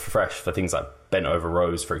much more fresh for things like bent over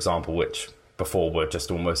rows, for example, which before were just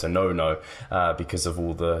almost a no-no because of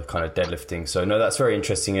all the kind of deadlifting. So no, that's very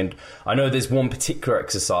interesting. And I know there's one particular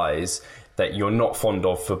exercise that you're not fond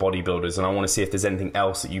of for bodybuilders, and I want to see if there's anything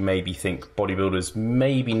else that you maybe think bodybuilders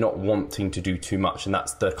maybe not wanting to do too much, and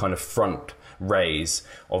that's the kind of front raise,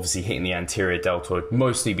 obviously hitting the anterior deltoid,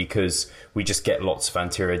 mostly because we just get lots of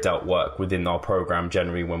anterior delt work within our program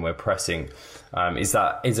generally when we're pressing. Is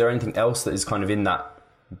there anything else that is kind of in that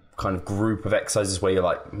kind of group of exercises where you're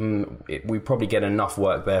like, we probably get enough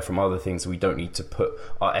work there from other things, we don't need to put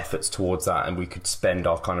our efforts towards that, and we could spend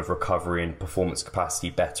our kind of recovery and performance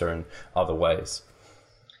capacity better in other ways?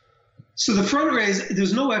 So the front raise,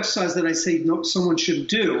 there's no exercise that I say someone should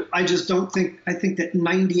do. I just don't think, I think that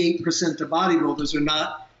 98% of bodybuilders are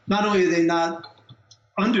not only are they not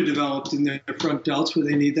underdeveloped in their front delts where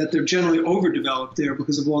they need that, they're generally overdeveloped there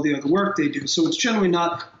because of all the other work they do. So it's generally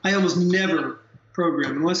not, I almost never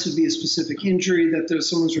program, unless it be a specific injury that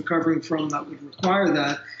someone's recovering from that would require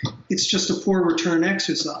that. It's just a poor return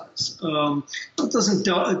exercise. It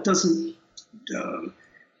doesn't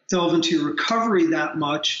delve into your recovery that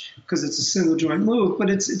much because it's a single joint move, but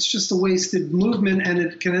it's just a wasted movement, and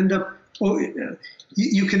it can end up,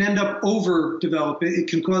 you can end up overdeveloping. It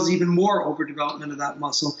can cause even more overdevelopment of that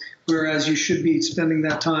muscle, whereas you should be spending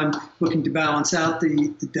that time looking to balance out the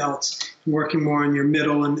delts and working more on your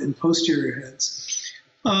middle and posterior heads.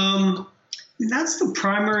 That's the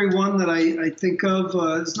primary one that I think of.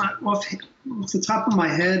 It's not off the top of my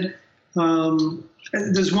head.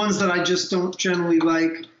 There's ones that I just don't generally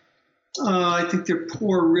like. I think they're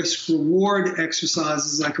poor risk-reward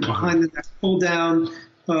exercises, like a behind-the-neck pull-down.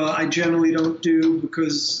 I generally don't do,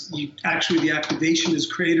 because actually the activation is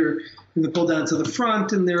greater in the pull down to the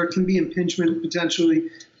front, and there can be potentially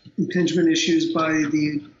impingement issues by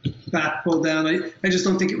the back pull down. I just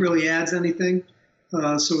don't think it really adds anything.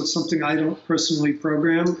 So it's something I don't personally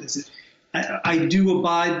program. I do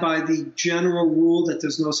abide by the general rule that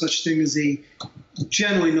there's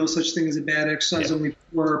generally no such thing as a bad exercise, only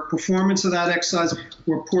poor performance of that exercise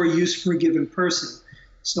or poor use for a given person.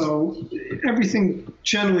 So everything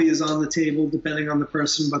generally is on the table depending on the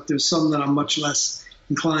person, but there's some that I'm much less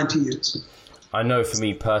inclined to use. I know for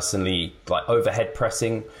me personally, like overhead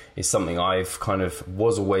pressing is something I've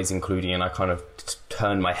was always including, and I kind of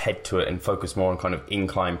turned my head to it and focused more on kind of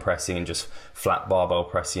incline pressing and just flat barbell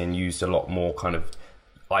pressing, and used a lot more kind of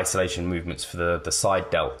isolation movements for the side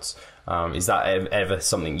delts. Is that ever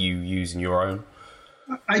something you use in your own?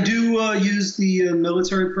 I do use the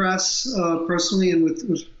military press personally and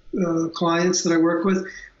with clients that I work with,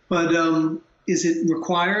 but is it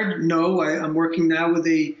required? No. I'm working now with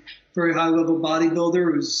a very high-level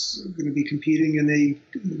bodybuilder who's going to be competing in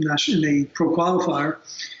a pro qualifier,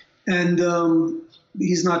 and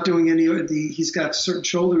he's not doing he's got certain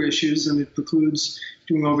shoulder issues, and it precludes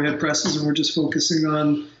doing overhead presses, and we're just focusing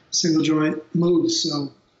on single joint moves.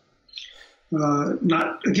 So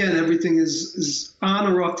everything is on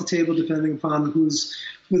or off the table depending upon who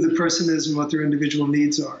the person is and what their individual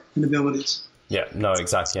needs are and abilities. Yeah, no,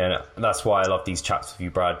 exactly. And that's why I love these chats with you,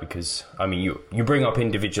 Brad, because, I mean, you bring up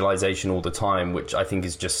individualization all the time, which I think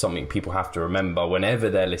is just something people have to remember whenever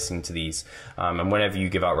they're listening to these. And whenever you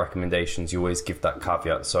give out recommendations, you always give that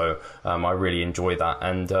caveat. So I really enjoy that.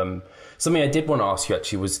 And something I did want to ask you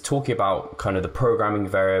actually was talking about kind of the programming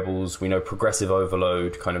variables. We know progressive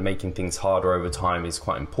overload, kind of making things harder over time is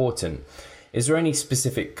quite important. Is there any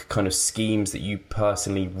specific kind of schemes that you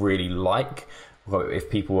personally really like? If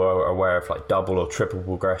people are aware of like double or triple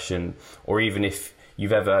progression, or even if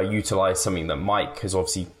you've ever utilized something that Mike has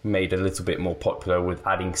obviously made a little bit more popular with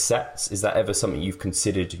adding sets, is that ever something you've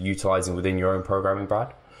considered utilizing within your own programming,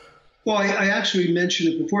 Brad? Well, I actually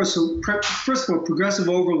mentioned it before. So first of all, progressive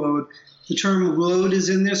overload, the term load is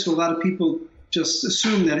in there, so a lot of people just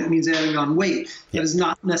assume that it means adding on weight. That is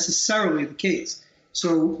not necessarily the case.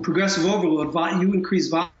 So progressive overload, you increase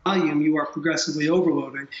volume, you are progressively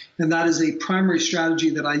overloading, and that is a primary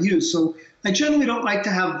strategy that I use. So I generally don't like to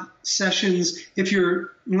have sessions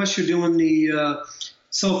unless you're doing the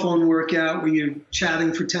cell phone workout where you're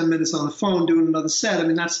chatting for 10 minutes on the phone, doing another set. I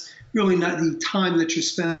mean, that's really not the time that you're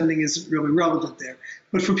spending isn't really relevant there.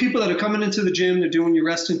 But for people that are coming into the gym, they're doing your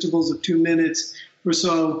rest intervals of 2 minutes or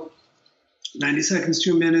so, 90 seconds,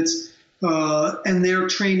 2 minutes, and they're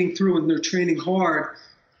training through and they're training hard.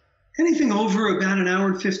 Anything over about an hour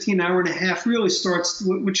and 15, hour and a half really starts,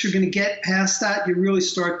 what you're going to get past that, you really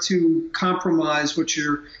start to compromise what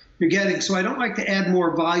you're getting. So I don't like to add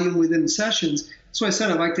more volume within sessions. So I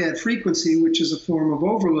said I like to add frequency, which is a form of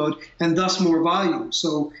overload, and thus more volume.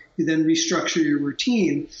 So you then restructure your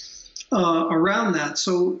routine around that.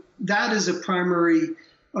 So that is a primary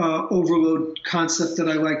overload concept that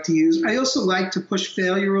I like to use. I also like to push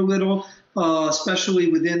failure a little, especially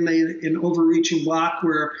within an overreaching block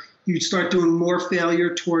where you start doing more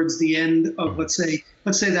failure towards the end of, let's say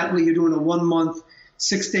that way you're doing a 1 month,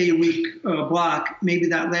 6 day a week block. Maybe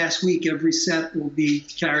that last week, every set will be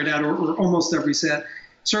carried out, or almost every set.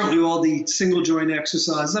 Certainly all the single joint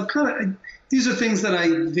exercises. These are things that I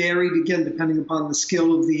varied, again, depending upon the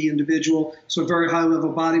skill of the individual. So a very high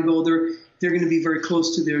level bodybuilder, they're going to be very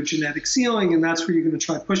close to their genetic ceiling, and that's where you're going to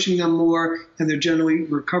try pushing them more, and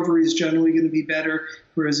recovery is generally going to be better.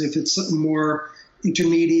 Whereas if it's something more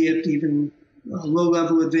intermediate, even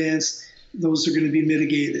low-level advanced, those are going to be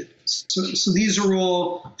mitigated. So these are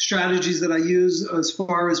all strategies that I use as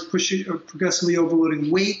far as pushing or progressively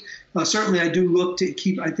overloading weight. Certainly I do look to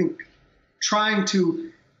trying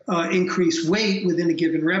to increase weight within a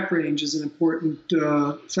given rep range is an important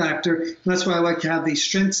factor. And that's why I like to have a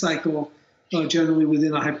strength cycle generally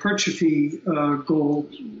within a hypertrophy goal,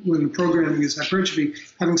 when the programming is hypertrophy,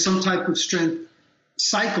 having some type of strength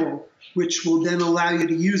cycle, which will then allow you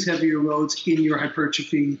to use heavier loads in your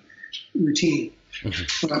hypertrophy routine.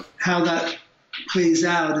 Mm-hmm. But how that plays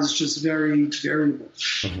out is just very variable.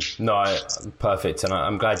 Mm-hmm. No, perfect. And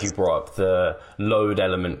I'm glad you brought up the load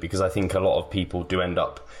element, because I think a lot of people do end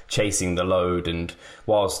up chasing the load. And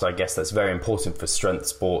whilst I guess that's very important for strength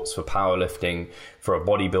sports, for powerlifting, for a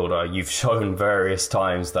bodybuilder, you've shown various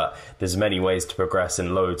times that there's many ways to progress,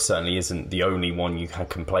 and load certainly isn't the only one you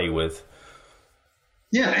can play with.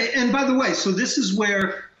 Yeah. And by the way, so this is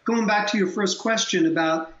where, going back to your first question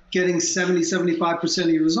about getting 70-75% of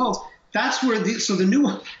your results, that's where the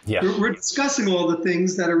new, we're discussing all the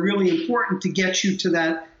things that are really important to get you to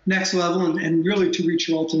that next level and really to reach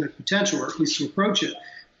your ultimate potential, or at least to approach it.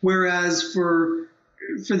 Whereas for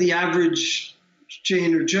the average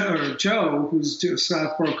Jane or Joe, who's a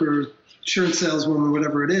stockbroker, insurance saleswoman,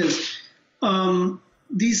 whatever it is,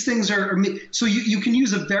 these things are, so you can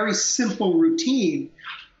use a very simple routine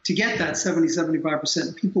to get that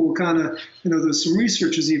 70-75%. People will kind of, there's some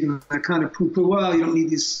researchers even that kind of poo-poo, well, you don't need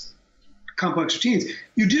these complex routines.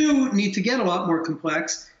 You do need to get a lot more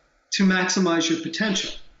complex to maximize your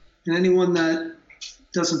potential. And anyone that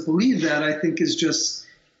doesn't believe that, I think,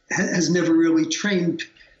 has never really trained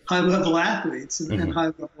high-level athletes and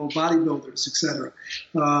high-level bodybuilders, et cetera.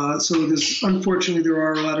 So unfortunately, there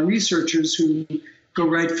are a lot of researchers who go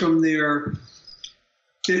right from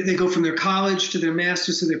they go from their college to their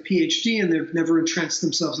master's to their PhD, and they've never entrenched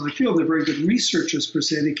themselves in the field. They're very good researchers, per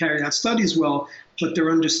se. They carry out studies well, but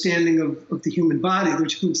their understanding of the human body, they're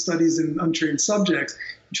doing studies in untrained subjects,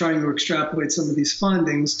 trying to extrapolate some of these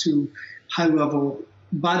findings to high-level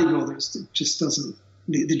bodybuilders. It just doesn't,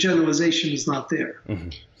 the generalization is not there. Mm-hmm.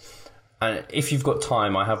 And if you've got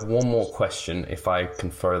time, I have one more question, if I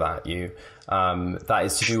can throw that at you. That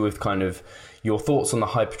is to do with kind of your thoughts on the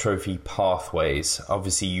hypertrophy pathways.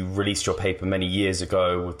 Obviously, you released your paper many years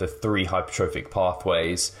ago with the 3 hypertrophic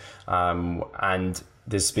pathways. And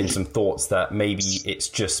there's been some thoughts that maybe it's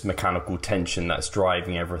just mechanical tension that's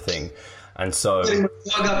driving everything. And so... I'm putting my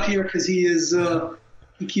dog up here because he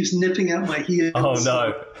keeps nipping at my heels. Oh,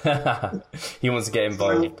 no. He wants to get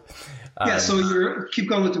involved. So you keep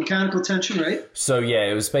going with the mechanical tension, right? So yeah,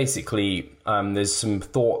 it was basically, there's some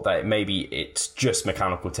thought that maybe it's just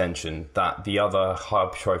mechanical tension, that the other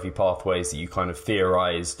hypertrophy pathways that you kind of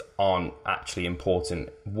theorized aren't actually important.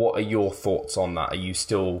 What are your thoughts on that? Are you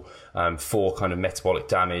still for kind of metabolic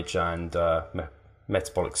damage and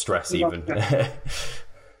metabolic stress even?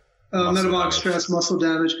 Metabolic stress, muscle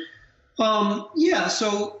damage.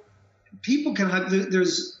 So people can have,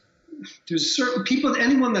 there's certain people,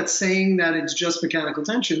 anyone that's saying that it's just mechanical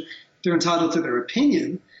tension, they're entitled to their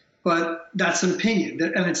opinion, but that's an opinion.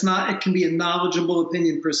 And it's not, it can be a knowledgeable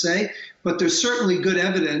opinion per se, but there's certainly good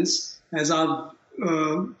evidence, as I've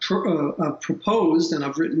proposed and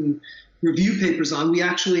I've written review papers on. We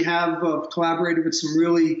actually have collaborated with some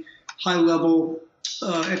really high-level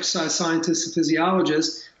exercise scientists and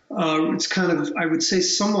physiologists. It's kind of, I would say,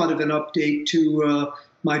 somewhat of an update to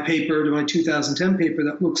my paper, to my 2010 paper,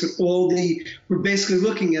 that looks at we're basically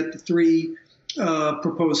looking at the 3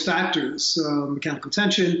 proposed factors, mechanical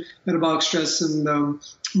tension, metabolic stress, and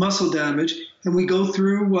muscle damage. And we go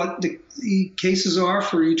through what the cases are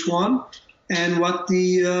for each one and what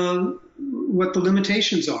the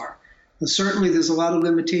limitations are. And certainly there's a lot of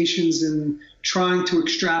limitations in trying to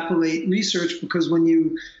extrapolate research, because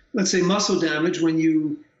let's say muscle damage, when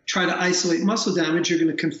you try to isolate muscle damage, there's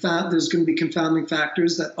going to be confounding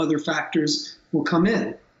factors that other factors will come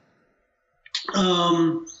in.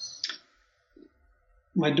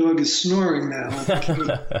 My dog is snoring now.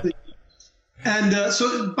 And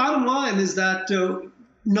so the bottom line is that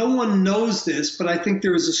no one knows this, but I think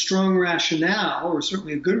there is a strong rationale, or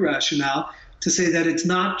certainly a good rationale, to say that it's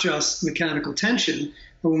not just mechanical tension.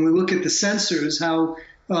 But when we look at the sensors, how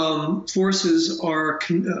forces are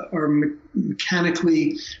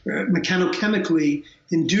mechanochemically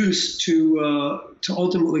induced to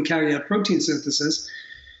ultimately carry out protein synthesis.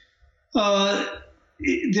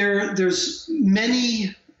 There's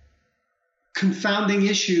many confounding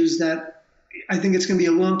issues that I think it's going to be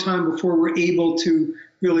a long time before we're able to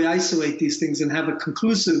really isolate these things and have a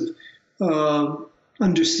conclusive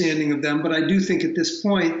understanding of them. But I do think at this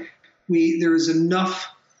point there is enough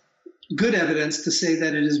good evidence to say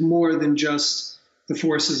that it is more than just the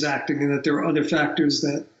forces acting, and that there are other factors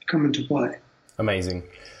that come into play. Amazing.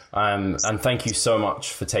 And thank you so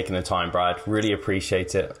much for taking the time, Brad. Really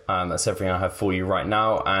appreciate it. That's everything I have for you right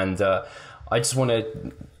now. And I just want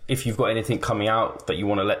to, if you've got anything coming out that you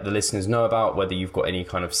want to let the listeners know about, whether you've got any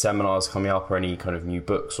kind of seminars coming up or any kind of new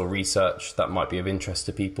books or research that might be of interest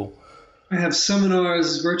to people. I have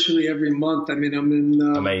seminars virtually every month. I mean,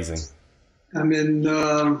 amazing. I'm in,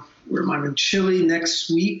 where am I? I'm in Chile next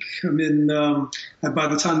week. I'm in, by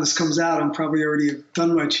the time this comes out, I'm probably already have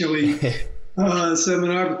done my Chile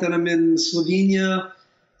seminar, but then I'm in Slovenia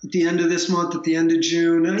at the end of this month, at the end of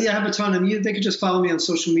June. I have a ton of them. They could just follow me on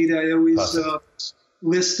social media. I always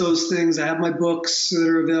list those things. I have my books that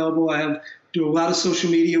are available. Do a lot of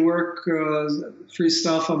social media work, free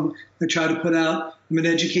stuff. I try to put out, I'm an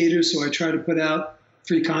educator, so I try to put out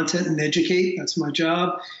free content and educate. That's my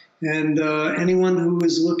job. And anyone who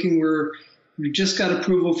is looking, we're We just got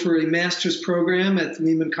approval for a master's program at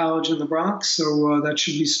Lehman College in the Bronx, so that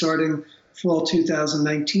should be starting fall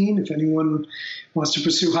 2019. If anyone wants to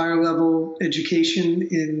pursue higher level education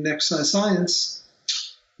in exercise science,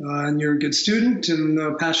 and you're a good student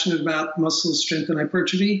and passionate about muscle strength and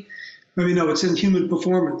hypertrophy, let me know. It's in human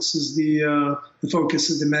performance is the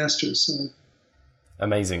focus of the master's. So.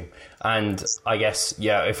 Amazing. And I guess,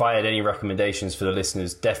 yeah, if I had any recommendations for the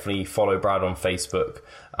listeners, definitely follow Brad on Facebook.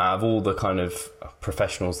 Of all the kind of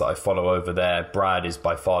professionals that I follow over there, Brad is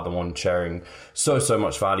by far the one sharing so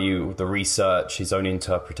much value. The research, his own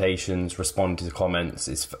interpretations, responding to comments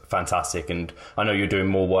is fantastic. And I know you're doing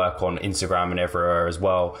more work on Instagram and everywhere as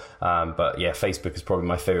well. But yeah, Facebook is probably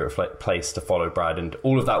my favorite place to follow Brad. And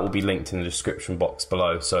all of that will be linked in the description box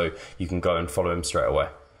below, so you can go and follow him straight away.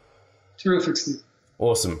 Terrific, Steve.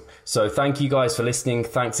 Awesome. So thank you guys for listening.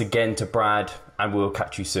 Thanks again to Brad, and we'll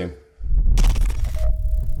catch you soon.